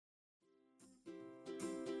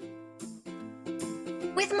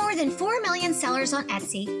With more than 4 million sellers on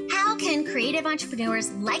Etsy, how can creative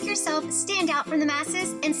entrepreneurs like yourself stand out from the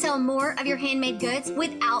masses and sell more of your handmade goods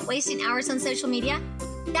without wasting hours on social media?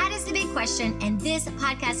 That is the big question, and this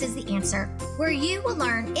podcast is the answer, where you will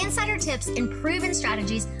learn insider tips and proven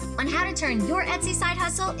strategies on how to turn your Etsy side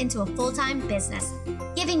hustle into a full-time business,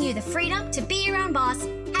 giving you the freedom to be your own boss,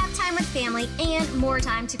 have time with family, and more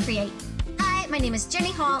time to create. Hi, my name is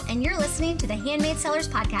Jenny Hall, and you're listening to the Handmade Sellers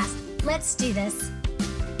Podcast. Let's do this.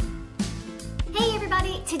 Hey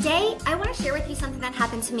everybody, today I want to share with you something that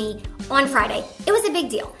happened to me on Friday. It was a big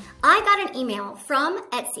deal. I got an email from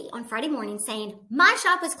Etsy on Friday morning saying my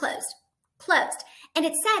shop was closed. And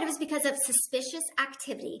it said it was because of suspicious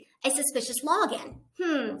activity, a suspicious login.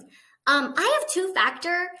 I have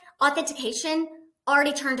two-factor authentication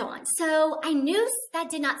already turned on. So I knew that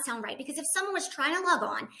did not sound right, because if someone was trying to log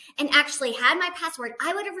on and actually had my password,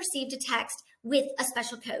 I would have received a text with a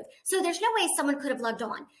special code. So there's no way someone could have logged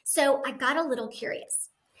on. So I got a little curious.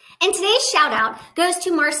 And today's shout out goes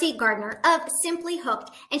to Marcy Gardner of Simply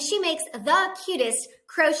Hooked, and she makes the cutest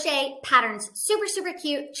crochet patterns. Super, super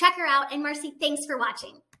cute. Check her out. And Marcy, thanks for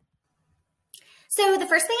watching. So the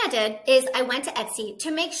first thing I did is I went to Etsy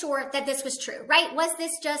to make sure that this was true, right? Was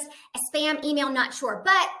this just a spam email? Not sure.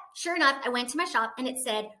 But sure enough, I went to my shop and it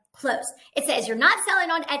said closed. It says you're not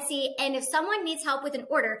selling on Etsy, and if someone needs help with an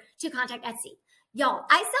order, to contact Etsy. Y'all,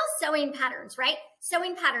 I sell sewing patterns, right?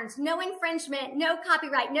 Sewing patterns, no infringement, no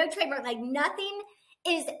copyright, no trademark, like nothing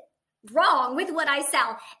is wrong with what I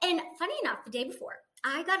sell. And funny enough, the day before,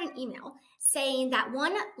 I got an email saying that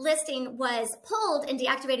one listing was pulled and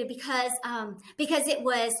deactivated because it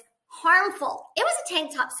was harmful. It was a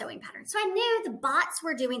tank top sewing pattern. So I knew the bots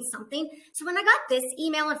were doing something. So when I got this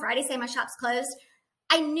email on Friday saying my shop's closed,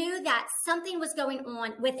 I knew that something was going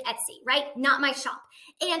on with Etsy, right? Not my shop.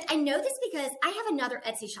 And I know this because I have another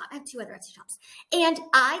Etsy shop. I have two other Etsy shops, and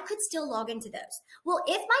I could still log into those. Well,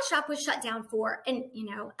 if my shop was shut down for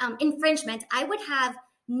infringement, I would have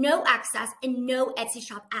no access and no Etsy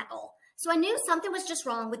shop at all. So I knew something was just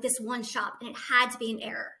wrong with this one shop, and it had to be an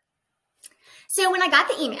error. So when I got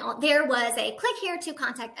the email, there was a click here to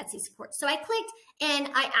contact Etsy support. So I clicked and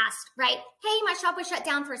I asked, right, hey, my shop was shut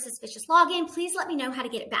down for a suspicious login. Please let me know how to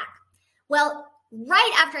get it back. Well,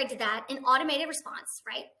 right after I did that, an automated response,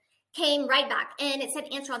 right, came right back, and it said,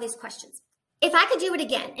 answer all these questions. If I could do it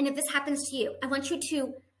again, and if this happens to you, I want you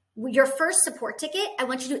to, your first support ticket, I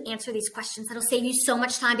want you to answer these questions. That'll save you so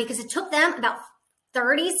much time, because it took them about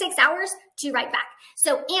 36 hours to write back.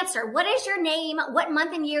 So answer, what is your name? What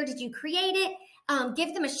month and year did you create it?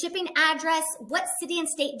 Give them a shipping address. What city and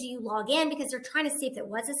state do you log in? Because they're trying to see if it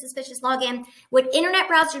was a suspicious login. What internet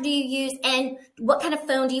browser do you use? And what kind of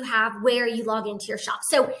phone do you have where you log into your shop?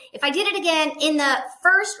 So if I did it again in the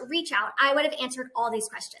first reach out, I would have answered all these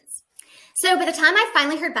questions. So by the time I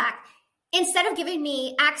finally heard back, instead of giving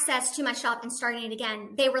me access to my shop and starting it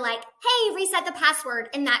again, they were like, hey, reset the password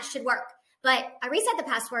and that should work. But I reset the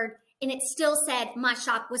password and it still said my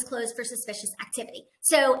shop was closed for suspicious activity.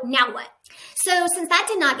 So now what? So since that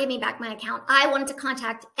did not give me back my account, I wanted to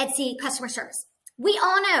contact Etsy customer service. We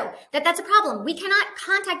all know that that's a problem. We cannot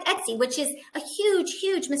contact Etsy, which is a huge,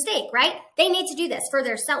 huge mistake, right? They need to do this for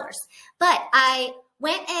their sellers. But I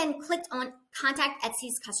went and clicked on contact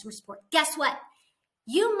Etsy's customer support. Guess what?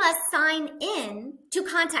 You must sign in to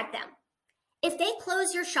contact them. If they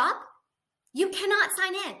close your shop, you cannot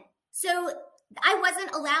sign in. So I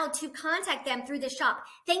wasn't allowed to contact them through the shop.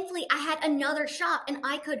 Thankfully, I had another shop and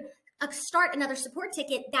I could start another support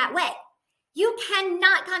ticket that way. You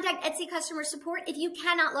cannot contact Etsy customer support if you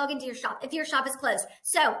cannot log into your shop, if your shop is closed.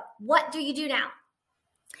 So what do you do now?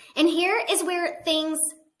 And here is where things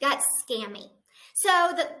got scammy. So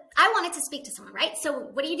I wanted to speak to someone, right? So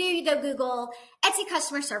what do? You go Google Etsy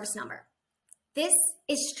customer service number. This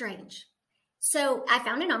is strange. So I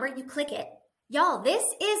found a number, you click it. Y'all, this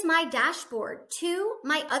is my dashboard to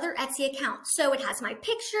my other Etsy account. So it has my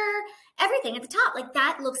picture, everything at the top. Like,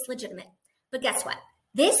 that looks legitimate. But guess what?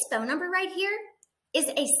 This phone number right here is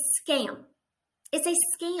a scam. It's a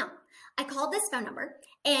scam. I called this phone number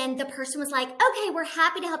and the person was like, okay, we're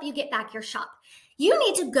happy to help you get back your shop. You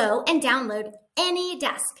need to go and download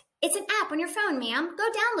AnyDesk. It's an app on your phone, ma'am. Go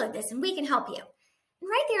download this and we can help you. And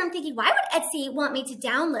right there, I'm thinking, why would Etsy want me to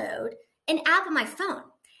download an app on my phone?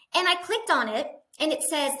 And I clicked on it and it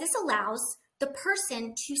says this allows the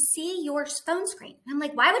person to see your phone screen. And I'm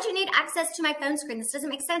like, why would you need access to my phone screen? This doesn't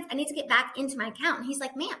make sense. I need to get back into my account. And he's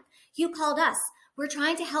like, ma'am, you called us. We're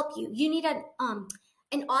trying to help you. You need an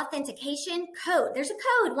authentication code. There's a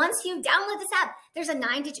code. Once you download this app, there's a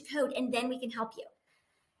 9-digit code and then we can help you.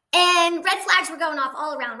 And red flags were going off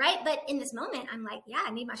all around, right? But in this moment, I'm like, yeah,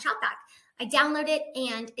 I need my shop back. I download it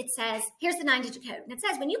and it says, here's the 9-digit code. And it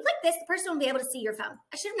says, when you click this, the person will be able to see your phone.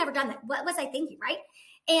 I should have never done that. What was I thinking, right?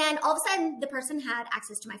 And all of a sudden, the person had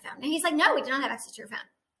access to my phone. And he's like, no, we do not have access to your phone.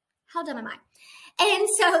 How dumb am I? And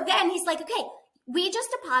so then he's like, okay, we just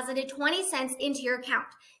deposited 20 cents into your account.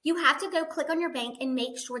 You have to go click on your bank and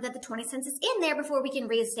make sure that the 20 cents is in there before we can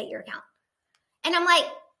reinstate your account. And I'm like,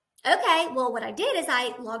 okay, well, what I did is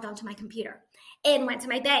I logged onto my computer and went to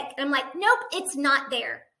my bank. And I'm like, nope, it's not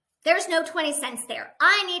there. There's no 20 cents there.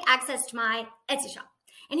 I need access to my Etsy shop.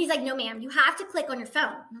 And he's like, no, ma'am, you have to click on your phone.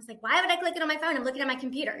 And I was like, why would I click it on my phone? I'm looking at my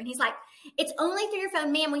computer. And he's like, it's only through your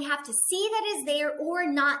phone, ma'am. We have to see that it's there or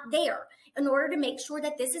not there in order to make sure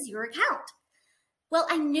that this is your account. Well,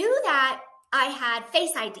 I knew that I had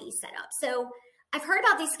Face ID set up. So I've heard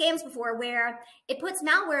about these scams before where it puts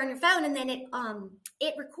malware on your phone and then it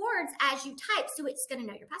records as you type, so it's going to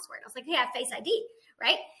know your password. I was like, hey, I have Face ID,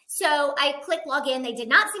 right? So I clicked login. They did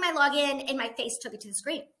not see my login, and my face took it to the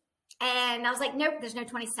screen. And I was like, nope, there's no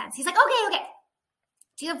 20 cents. He's like, okay.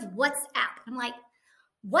 Do you have WhatsApp? I'm like,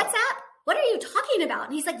 WhatsApp? What are you talking about?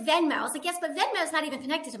 And he's like, Venmo. I was like, yes, but Venmo is not even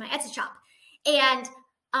connected to my Etsy shop. And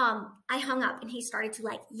I hung up, and he started to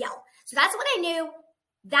yell. So that's when I knew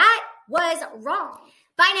that was wrong.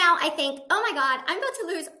 By now, I think, oh my God, I'm about to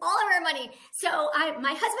lose all of our money. So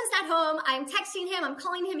my husband's not home. I'm texting him. I'm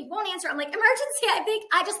calling him. He won't answer. I'm like, emergency. I think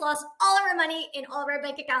I just lost all of our money in all of our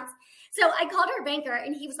bank accounts. So I called our banker,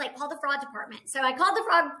 and he was like, call the fraud department. So I called the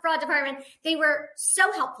fraud department. They were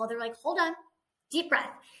so helpful. They're like, hold on, deep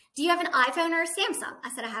breath. Do you have an iPhone or a Samsung? I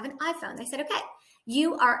said, I have an iPhone. They said, okay.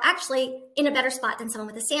 You are actually in a better spot than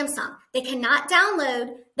someone with a Samsung. They cannot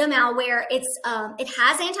download the malware. It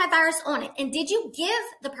has antivirus on it. And did you give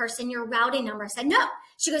the person your routing number? I said, no.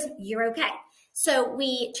 She goes, you're okay. So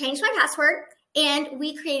we changed my password and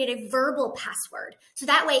we created a verbal password. So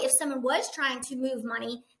that way, if someone was trying to move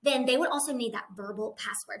money, then they would also need that verbal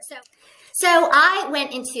password. So I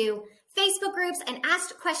went into Facebook groups and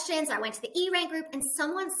asked questions. I went to the E-Rank group, and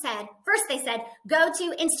someone said, first they said, go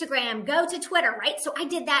to Instagram, go to Twitter, right? So I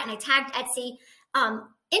did that, and I tagged Etsy.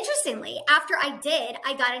 Interestingly, after I did,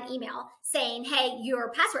 I got an email saying, hey,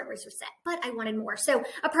 your password was reset, but I wanted more. So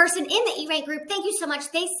a person in the E-Rank group, thank you so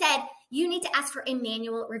much. They said, you need to ask for a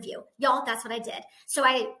manual review. Y'all, that's what I did. So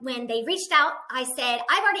when they reached out, I said,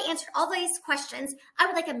 I've already answered all these questions. I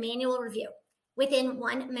would like a manual review. Within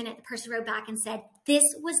 1 minute, the person wrote back and said, this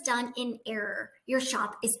was done in error. Your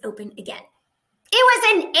shop is open again. It was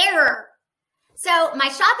an error. So my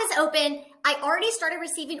shop is open. I already started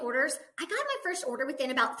receiving orders. I got my first order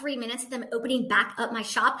within about 3 minutes of them opening back up my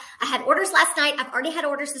shop. I had orders last night. I've already had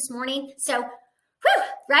orders this morning. So, whew,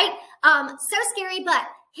 right? So scary, but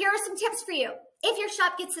here are some tips for you. If your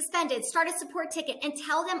shop gets suspended, start a support ticket and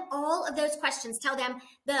tell them all of those questions. Tell them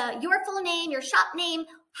your full name, your shop name,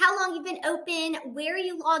 how long you've been open, where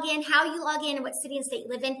you log in, how you log in, and what city and state you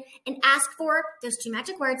live in, and ask for those 2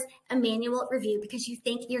 magic words, a manual review, because you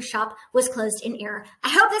think your shop was closed in error. I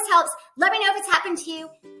hope this helps. Let me know if it's happened to you.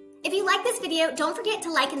 If you like this video, don't forget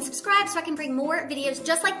to like and subscribe so I can bring more videos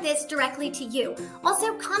just like this directly to you.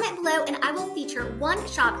 Also, comment below and I will feature one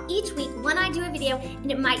shop each week when I do a video, and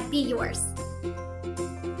it might be yours.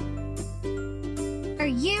 Are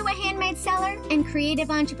you a handmade seller and creative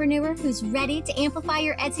entrepreneur who's ready to amplify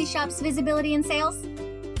your Etsy shop's visibility and sales?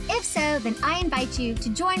 If so, then I invite you to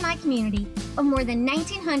join my community of more than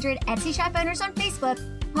 1,900 Etsy shop owners on Facebook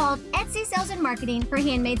called Etsy Sales and Marketing for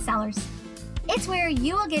Handmade Sellers. It's where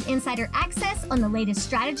you will get insider access on the latest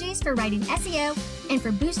strategies for writing SEO and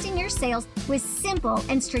for boosting your sales with simple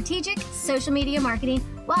and strategic social media marketing,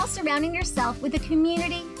 while surrounding yourself with a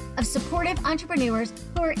community of supportive entrepreneurs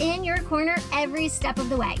who are in your corner every step of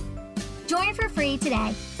the way. Join for free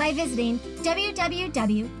today by visiting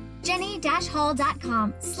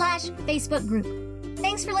www.jenny-hall.com/Facebook group.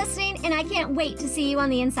 Thanks for listening, and I can't wait to see you on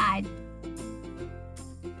the inside.